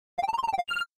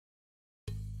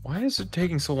Why is it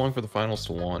taking so long for the finals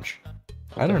to launch?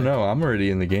 I don't know. I'm already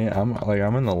in the game.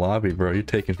 I'm in the lobby, bro. You're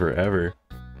taking forever.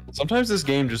 Sometimes this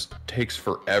game just takes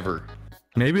forever.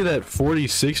 Maybe that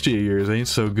 4060 of yours ain't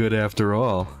so good after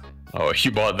all. Oh,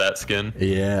 you bought that skin?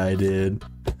 Yeah, I did.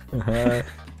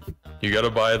 You gotta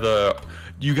buy the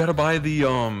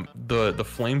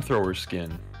flamethrower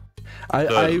skin.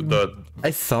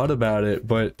 I thought about it,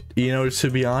 but you know, to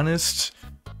be honest,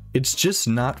 it's just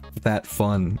not that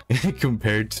fun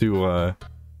compared to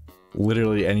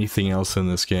literally anything else in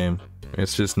this game.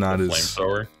 It's just not the as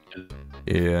flamethrower.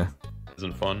 Yeah.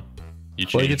 Isn't fun. You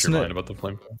changed your mind about the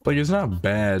flamethrower. Like, it's not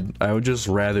bad. I would just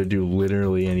rather do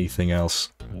literally anything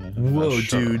else. Whoa,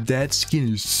 dude, that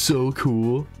skin is so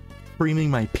cool. Creaming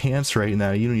my pants right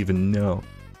now. You don't even know.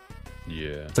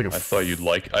 Yeah. It's like I thought you'd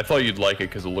like it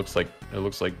because it looks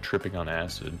like tripping on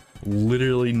acid.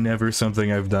 Literally never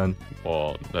something I've done.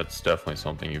 Well, that's definitely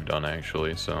something you've done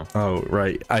actually. So. Oh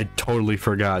right, I totally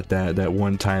forgot that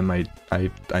one time I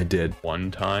did.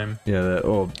 One time? Yeah.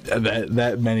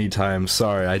 That many times.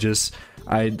 Sorry,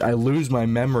 I lose my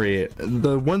memory.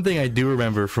 The one thing I do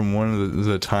remember from one of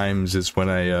the times is when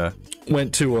I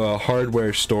went to a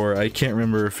hardware store. I can't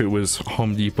remember if it was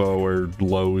Home Depot or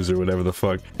Lowe's or whatever the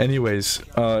fuck. Anyways,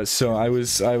 so I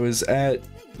was at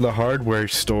the hardware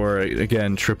store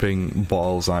again, tripping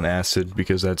balls on acid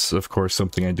because that's of course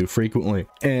something I do frequently.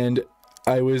 And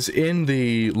I was in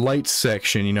the lights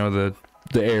section, you know, the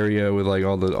area with like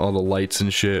all the lights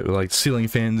and shit, like ceiling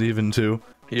fans even too.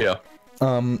 Yeah.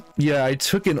 Yeah, I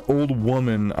took an old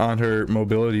woman on her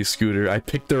mobility scooter. I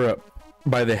picked her up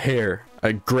by the hair.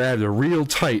 I grabbed her real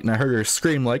tight and I heard her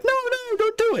scream like, no,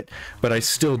 don't do it. But I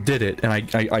still did it, and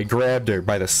I grabbed her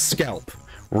by the scalp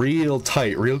real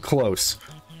tight, real close.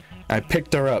 I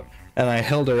picked her up and I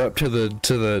held her up to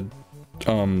the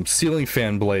ceiling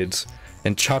fan blades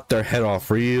and chopped her head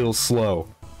off real slow.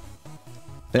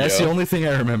 And that's the only thing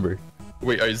I remember.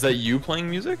 Wait, is that you playing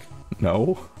music?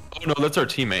 No. Oh no, that's our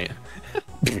teammate.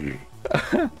 You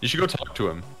should go talk to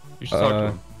him. You should talk to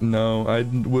him. No, I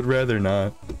would rather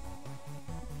not.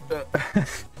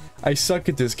 I suck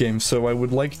at this game, so I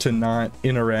would like to not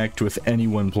interact with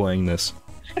anyone playing this.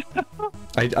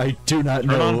 I do not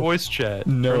know. Turn on voice chat.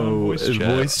 No,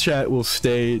 voice chat will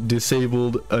stay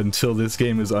disabled until this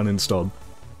game is uninstalled.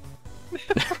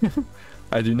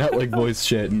 I do not like voice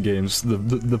chat in games.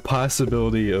 The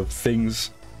possibility of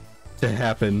things to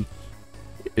happen,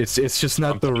 it's just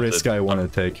not the risk I want to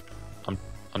take.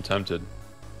 I'm tempted.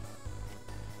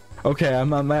 Okay,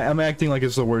 I'm acting like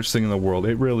it's the worst thing in the world.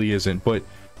 It really isn't, but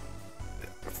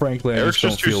frankly, Eric's I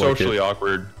just don't feel like it. socially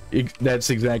awkward.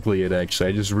 That's exactly it, actually.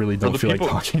 I just really don't feel like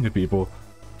talking to people.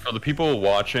 For the people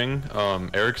watching,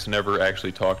 Eric's never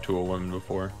actually talked to a woman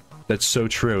before. That's so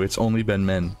true. It's only been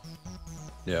men.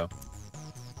 Yeah.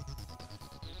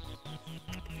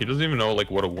 He doesn't even know, like,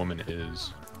 what a woman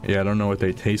is. Yeah, I don't know what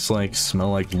they taste like, smell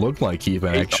like, look like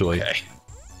even, actually. Okay.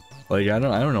 Like, I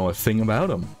don't know a thing about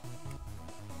them.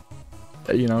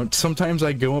 You know, sometimes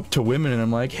I go up to women and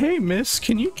I'm like, hey miss,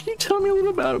 can you tell me a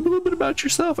little bit about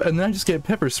yourself? And then I just get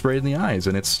pepper sprayed in the eyes,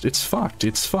 and it's fucked.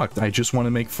 It's fucked. I just want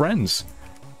to make friends.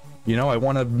 You know, I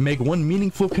want to make one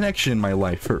meaningful connection in my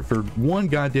life for one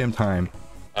goddamn time.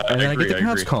 And then I get the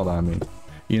cops called on me.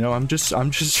 You know, I'm just I'm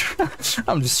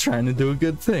just trying to do a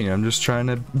good thing. I'm just trying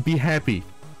to be happy.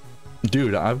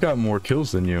 Dude, I've got more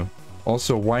kills than you.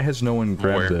 Also, why has no one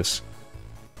grabbed this?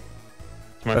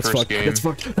 It's my first game. That's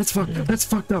fucked. That's fucked. That's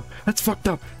fucked up. That's fucked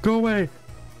up. Go away.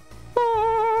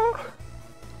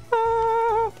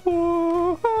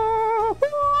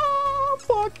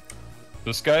 Fuck.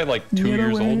 This guy, like, 2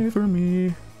 years old. Get away from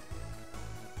me.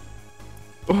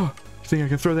 Oh, you think I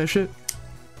can throw that shit?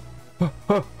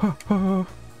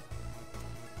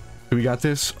 We got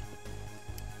this.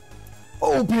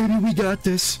 Oh, baby, we got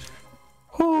this.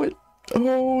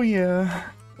 Oh, yeah.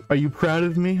 Are you proud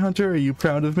of me, Hunter? Are you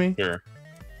proud of me? Sure.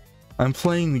 I'm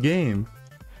playing the game.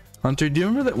 Hunter, do you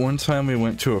remember that one time we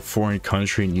went to a foreign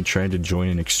country and you tried to join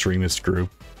an extremist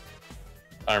group?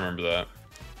 I remember that.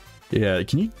 Yeah,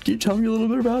 can you tell me a little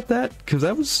bit about that? Because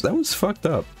that was fucked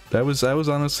up. That was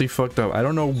honestly fucked up. I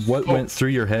don't know what went through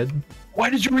your head.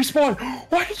 Why did you respawn?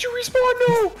 Why did you respawn?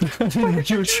 No! I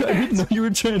didn't know you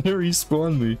were trying to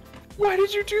respawn me. Why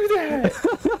did you do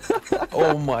that?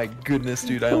 Oh my goodness,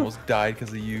 dude! I almost died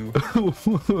because of you.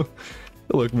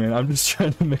 Look, man, I'm just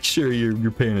trying to make sure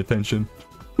you're paying attention.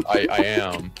 I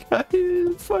am.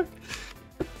 Fuck.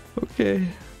 Okay.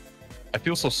 I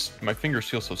feel so. My fingers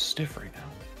feel so stiff right now.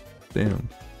 Damn.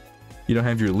 You don't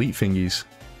have your elite fingies.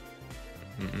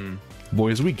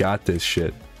 Boys, we got this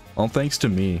shit. All thanks to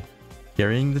me.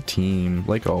 Carrying the team,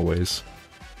 like always.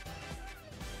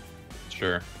 It's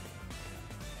Sure.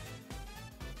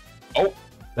 Oh,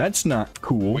 That's not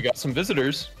cool. we got some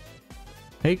visitors.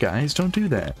 Hey guys, don't do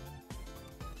that.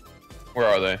 Where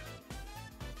are they?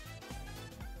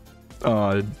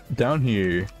 Down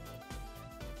here.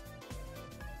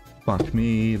 Fuck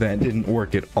me, that didn't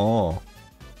work at all.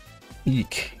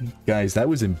 Eek. Guys, that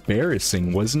was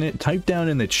embarrassing, wasn't it? Type down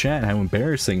in the chat how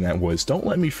embarrassing that was. Don't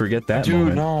let me forget that Dude,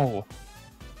 moment. no.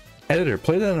 Editor,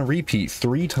 play that on a repeat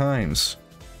 3 times.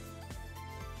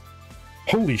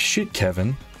 Holy shit,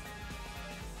 Kevin.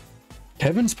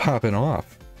 Kevin's popping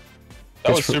off.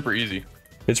 That was super easy.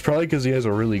 It's probably because he has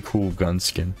a really cool gun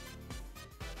skin.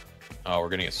 Oh, we're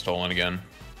gonna get stolen again.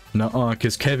 Nuh-uh,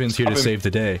 because Kevin's here to save the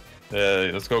day.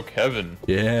 Let's go, Kevin.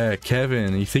 Yeah,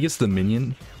 Kevin. You think it's the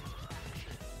minion?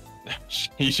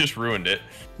 He's just ruined it.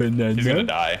 He's He's gonna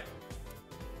die.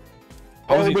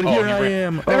 Oh, but here I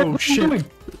am. Oh, shit.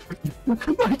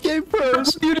 My game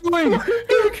froze. What are you doing?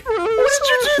 It froze. What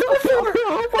did you do before?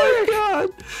 Oh, my God.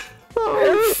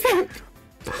 Oh, fuck.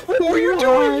 What were you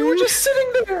doing? You were just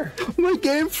sitting there. My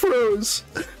game froze.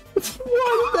 Why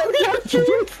did that happen?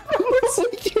 My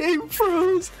game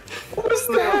froze. What was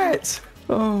that?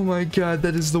 Oh my god,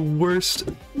 that is the worst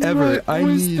ever. What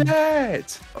was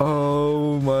that?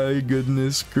 Oh my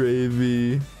goodness,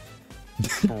 gravy.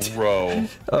 Bro.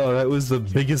 Oh, that was the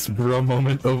biggest bro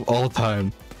moment of all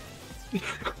time.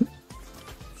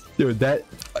 Dude,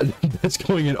 that's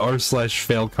going in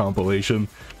r/fail compilation.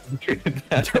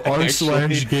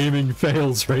 r/gaming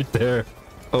fails right there.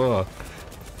 Ugh.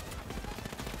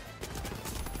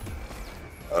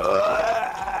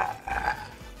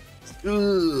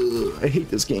 I hate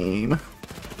this game.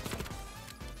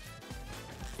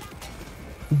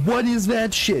 What is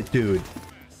that shit, dude?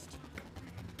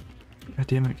 God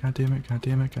damn it, god damn it, god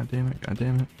damn it, god damn it, god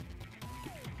damn it.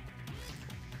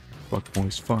 Fuck,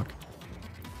 boys, fuck.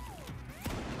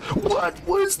 What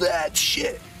was that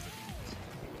shit?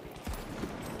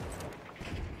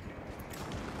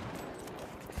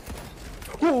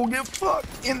 Oh, get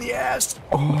fucked in the ass.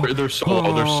 Oh, they're so How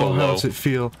low. does it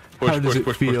feel? How does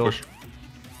it feel?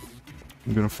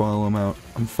 I'm gonna follow him out.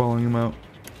 I'm following him out.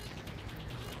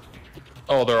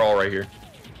 Oh, they're all right here.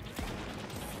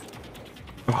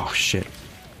 Oh shit.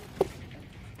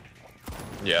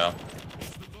 Yeah.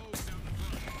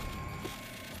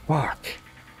 Fuck.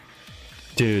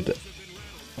 Dude,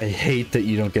 I hate that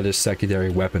you don't get a secondary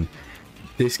weapon.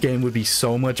 This game would be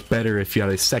so much better if you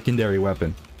had a secondary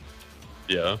weapon.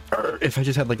 Yeah. Or if I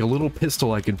just had like a little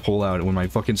pistol I could pull out when my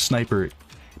fucking sniper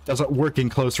doesn't work in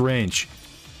close range.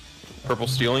 Purple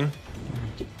stealing?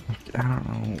 I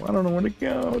don't know. I don't know where to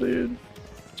go, dude.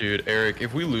 Dude, Eric,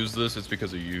 if we lose this, it's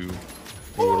because of you.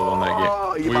 We would have won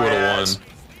that game. We would have won.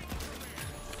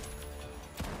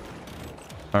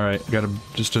 Alright, got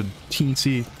just a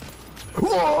teensy.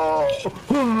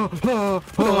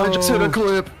 I just hit a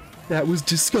clip. That was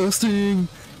disgusting.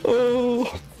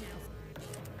 Oh.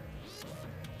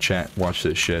 Chat, watch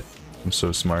this shit. I'm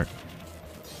so smart.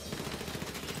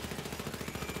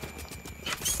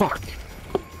 Fuck.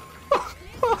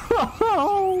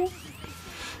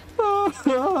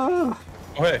 Oh,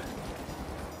 hey.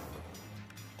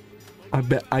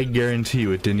 I guarantee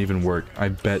you it didn't even work. I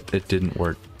bet it didn't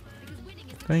work.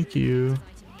 Thank you.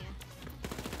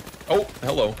 Oh,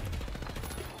 hello.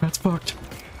 That's fucked.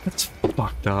 That's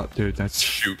fucked up, dude. That's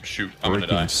Shoot. I'm gonna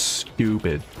die.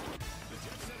 Stupid.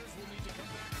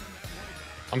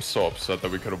 I'm so upset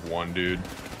that we could have won, dude.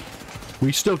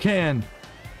 We still can.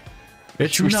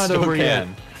 It's We not still over can. yet.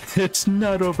 It's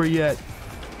not over yet.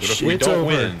 But if we It's don't over.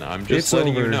 win, I'm just It's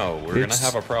letting over. you know, we're gonna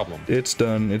have a problem. It's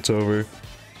done. It's over.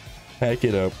 Pack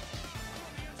it up.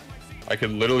 I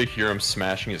could literally hear him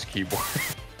smashing his keyboard.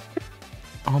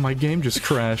 Oh, my game just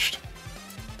crashed.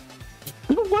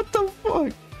 What the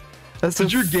fuck?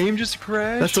 Did your game just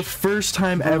crash? That's the first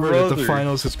time ever that the Brother.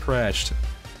 finals has crashed.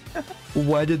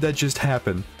 Why did that just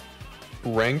happen?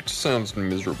 Ranked sounds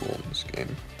miserable in this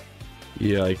game.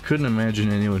 Yeah, I couldn't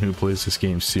imagine anyone who plays this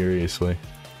game seriously.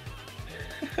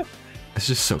 It's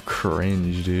just so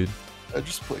cringe, dude. I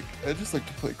just like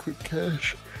to play quick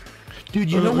cash.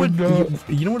 Dude, you know what?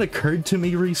 You know what occurred to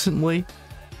me recently?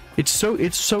 It's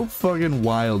so fucking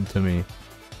wild to me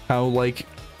how like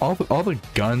all the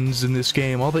guns in this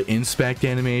game, all the inspect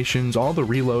animations, all the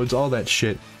reloads, all that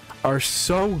shit are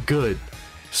so good.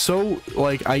 So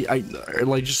like I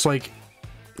like just like,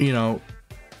 you know,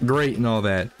 great and all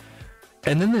that.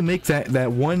 And then they make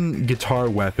that one guitar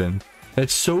weapon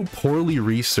that's so poorly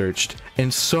researched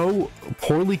and so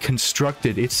poorly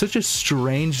constructed. It's such a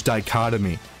strange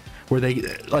dichotomy where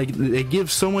they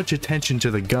give so much attention to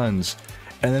the guns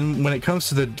And then when it comes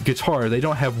to the guitar, they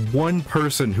don't have one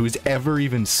person who's ever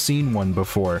even seen one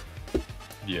before.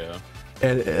 Yeah.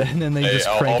 And then they just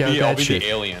crank out that shit. I'll be the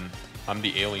alien. I'm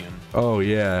the alien. Oh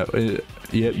yeah.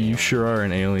 Yep, you sure are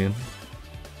an alien.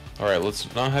 Alright,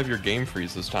 let's not have your game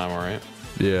freeze this time, alright?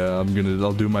 Yeah,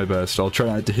 I'll do my best. I'll try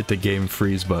not to hit the game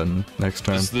freeze button next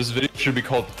time. This video should be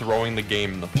called Throwing the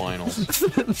Game in the Finals.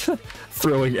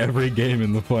 Throwing every game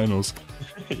in the finals.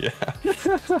 Yeah.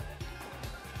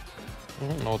 I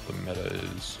don't know what the meta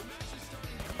is.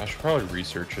 I should probably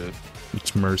research it.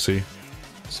 It's Mercy.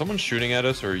 Someone shooting at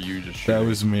us, or are you just shooting? That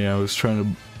was me. I was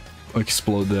trying to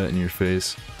explode that in your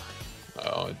face.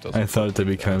 Oh, it doesn't. I thought it to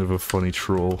be kind of a funny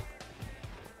troll.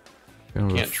 You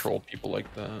can't troll people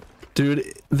like that.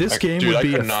 Dude, this game would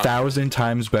be 1,000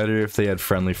 times better if they had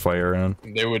friendly fire around.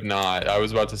 They would not. I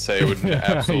was about to say it would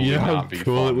absolutely not be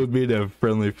cool fun. It would be to have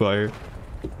friendly fire.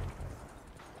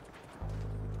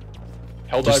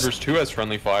 Helldivers 2 has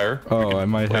friendly fire. Oh, I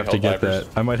might have to get that.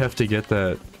 I might have to get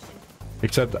that.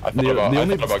 Except I thought about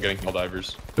getting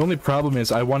Helldivers. The only problem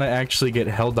is I want to actually get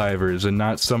Helldivers and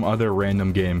not some other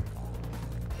random game.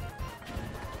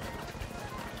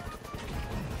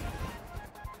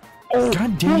 Oh,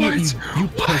 God damn it, you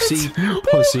pussy, you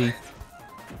pussy.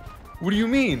 What do you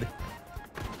mean?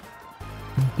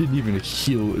 Didn't even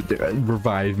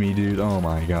revive me, dude. Oh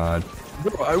my God.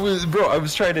 Bro, I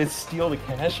was trying to steal the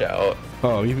cash out.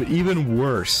 Oh, even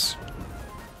worse.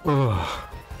 Ugh.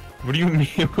 What do you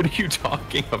mean? What are you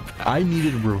talking about? I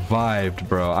needed revived,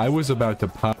 bro. I was about to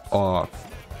pop off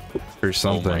or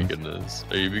something. Oh my goodness.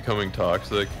 Are you becoming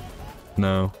toxic?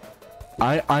 No.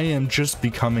 I am just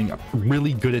becoming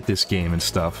really good at this game and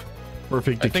stuff.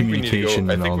 Perfect at communication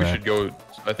and all that.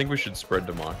 I think we should spread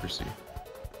democracy.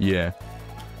 Yeah.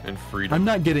 And freedom. I'm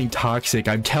not getting toxic.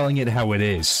 I'm telling it how it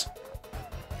is.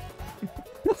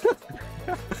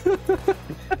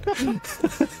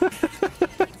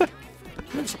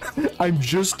 I'm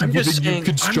just giving you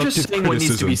constructive criticism. What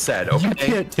needs to be said, okay? You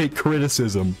can't take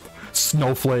criticism,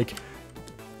 snowflake.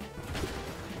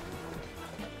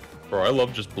 Bro, I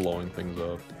love just blowing things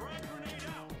up.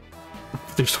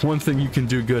 If there's one thing you can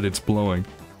do good, it's blowing.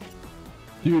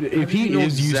 Dude, if he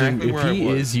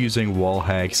is using wall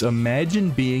hacks, imagine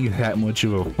being that much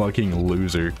of a fucking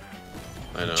loser.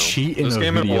 I know. Cheat in a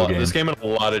video game. This game had a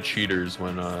lot of cheaters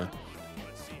when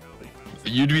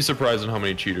you'd be surprised at how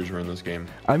many cheaters were in this game.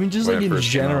 I mean, just like in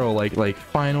general, like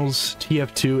finals,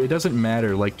 TF2, it doesn't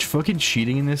matter. Like fucking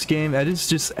cheating in this game, that is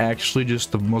just actually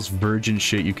just the most virgin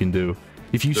shit you can do.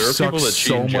 If you suck so much,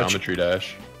 Geometry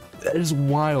Dash. That is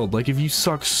wild. Like if you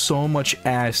suck so much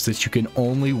ass that you can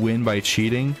only win by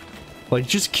cheating, like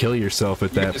just kill yourself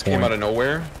at that point. Just came out of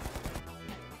nowhere.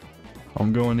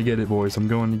 I'm going to get it, boys. I'm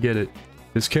going to get it.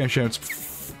 This cash out's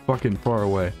fucking far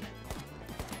away.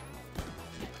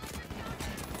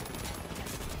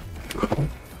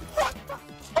 What the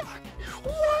fuck?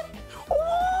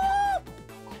 What?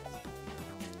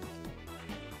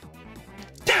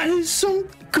 That is some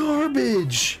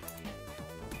garbage.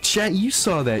 Chat, you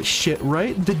saw that shit,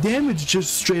 right? The damage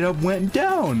just straight up went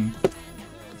down.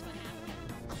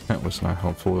 That was not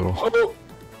helpful at all. Oh.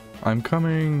 I'm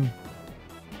coming.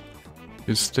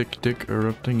 Is stick dick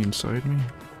erupting inside me?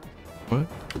 What?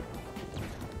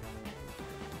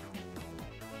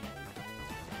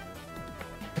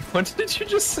 What did you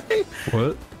just say?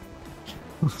 What?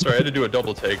 Sorry, I had to do a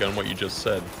double take on what you just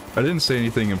said. I didn't say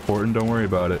anything important, don't worry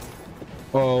about it.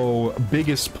 Oh,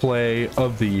 biggest play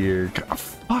of the year. God,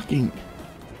 fucking...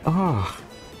 Ah.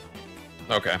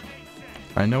 Okay.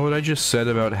 I know what I just said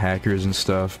about hackers and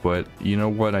stuff, but you know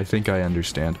what? I think I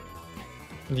understand.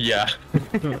 Yeah.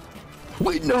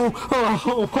 Wait, no!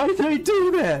 Oh, why did I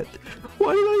do that?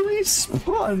 Why did I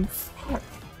respawn? Fuck.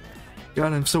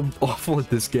 God, I'm so awful at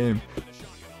this game.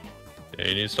 Yeah,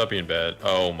 you need to stop being bad.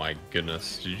 Oh my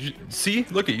goodness. Did you see?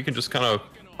 Look at you can just kind of...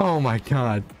 Oh my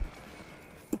God.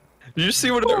 Did you see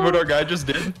what our guy just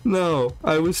did? No,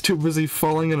 I was too busy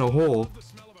falling in a hole.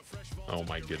 Oh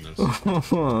my goodness.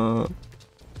 When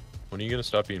are you gonna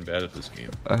stop being bad at this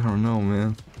game? I don't know,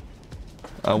 man.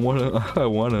 I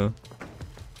wanna.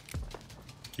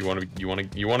 You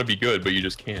wanna be good, but you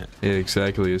just can't. Yeah,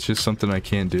 exactly. It's just something I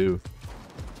can't do.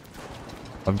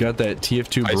 I've got that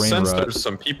TF2 brain rot. I sense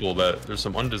there's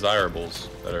some undesirables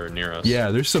that are near us.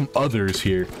 Yeah, there's some others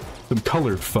here. Some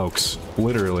colored folks,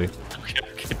 literally.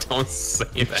 Okay, don't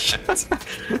say that.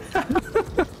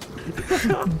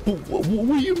 What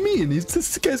do you mean?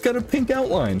 This guy's got a pink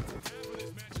outline.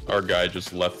 Our guy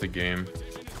just left the game.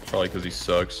 Probably because he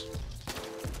sucks.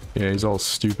 Yeah, he's all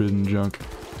stupid and junk.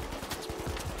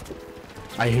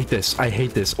 I hate this. I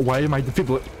hate this. Why am I the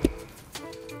people?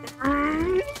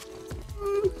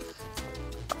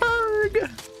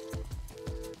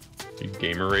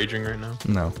 raging right now?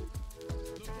 No.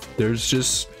 There's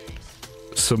just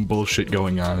some bullshit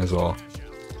going on is all.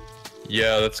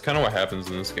 Yeah, that's kind of what happens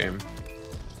in this game.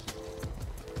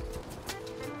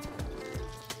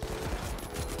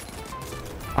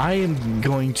 I am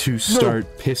going to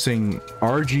start pissing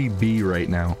RGB right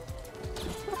now.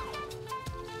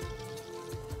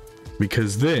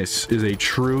 Because this is a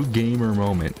true gamer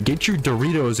moment. Get your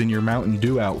Doritos and your Mountain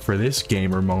Dew out for this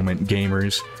gamer moment,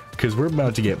 gamers. Because we're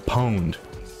about to get pwned.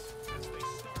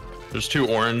 There's 2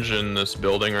 orange in this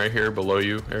building right here below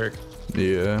you, Eric.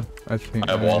 Yeah, I think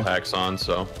I have wall hacks on,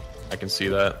 so I can see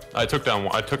that. I took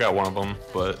out one of them,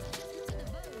 but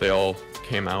they all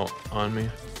came out on me.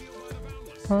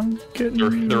 They're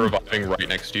reviving right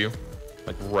next to you,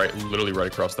 like literally right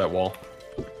across that wall.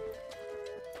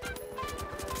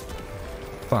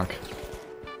 Fuck.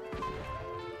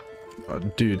 Oh,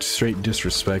 dude, straight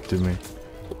disrespected me.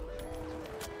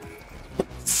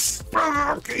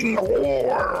 Fucking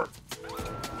whore!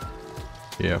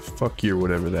 Yeah, fuck you,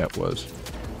 whatever that was.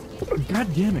 God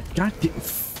damn it, god damn.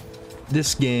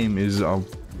 This game is a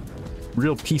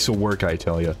real piece of work, I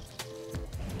tell ya.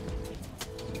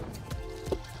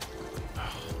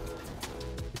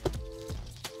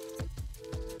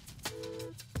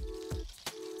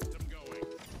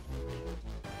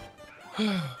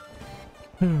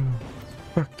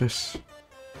 Fuck this.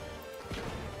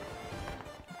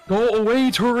 Go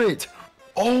away, turret!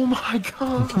 Oh my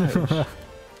god!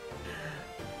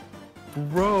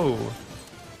 Bro.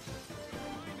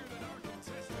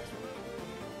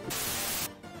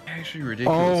 Actually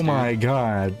ridiculous. Oh my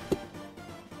god.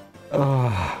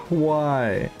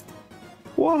 Why?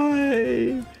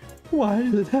 Why? Why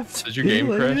did it have to Did your game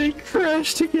crash? It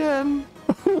crashed again.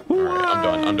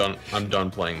 Alright, I'm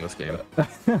done playing this game.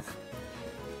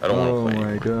 I don't want to play Oh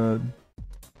my anymore. god.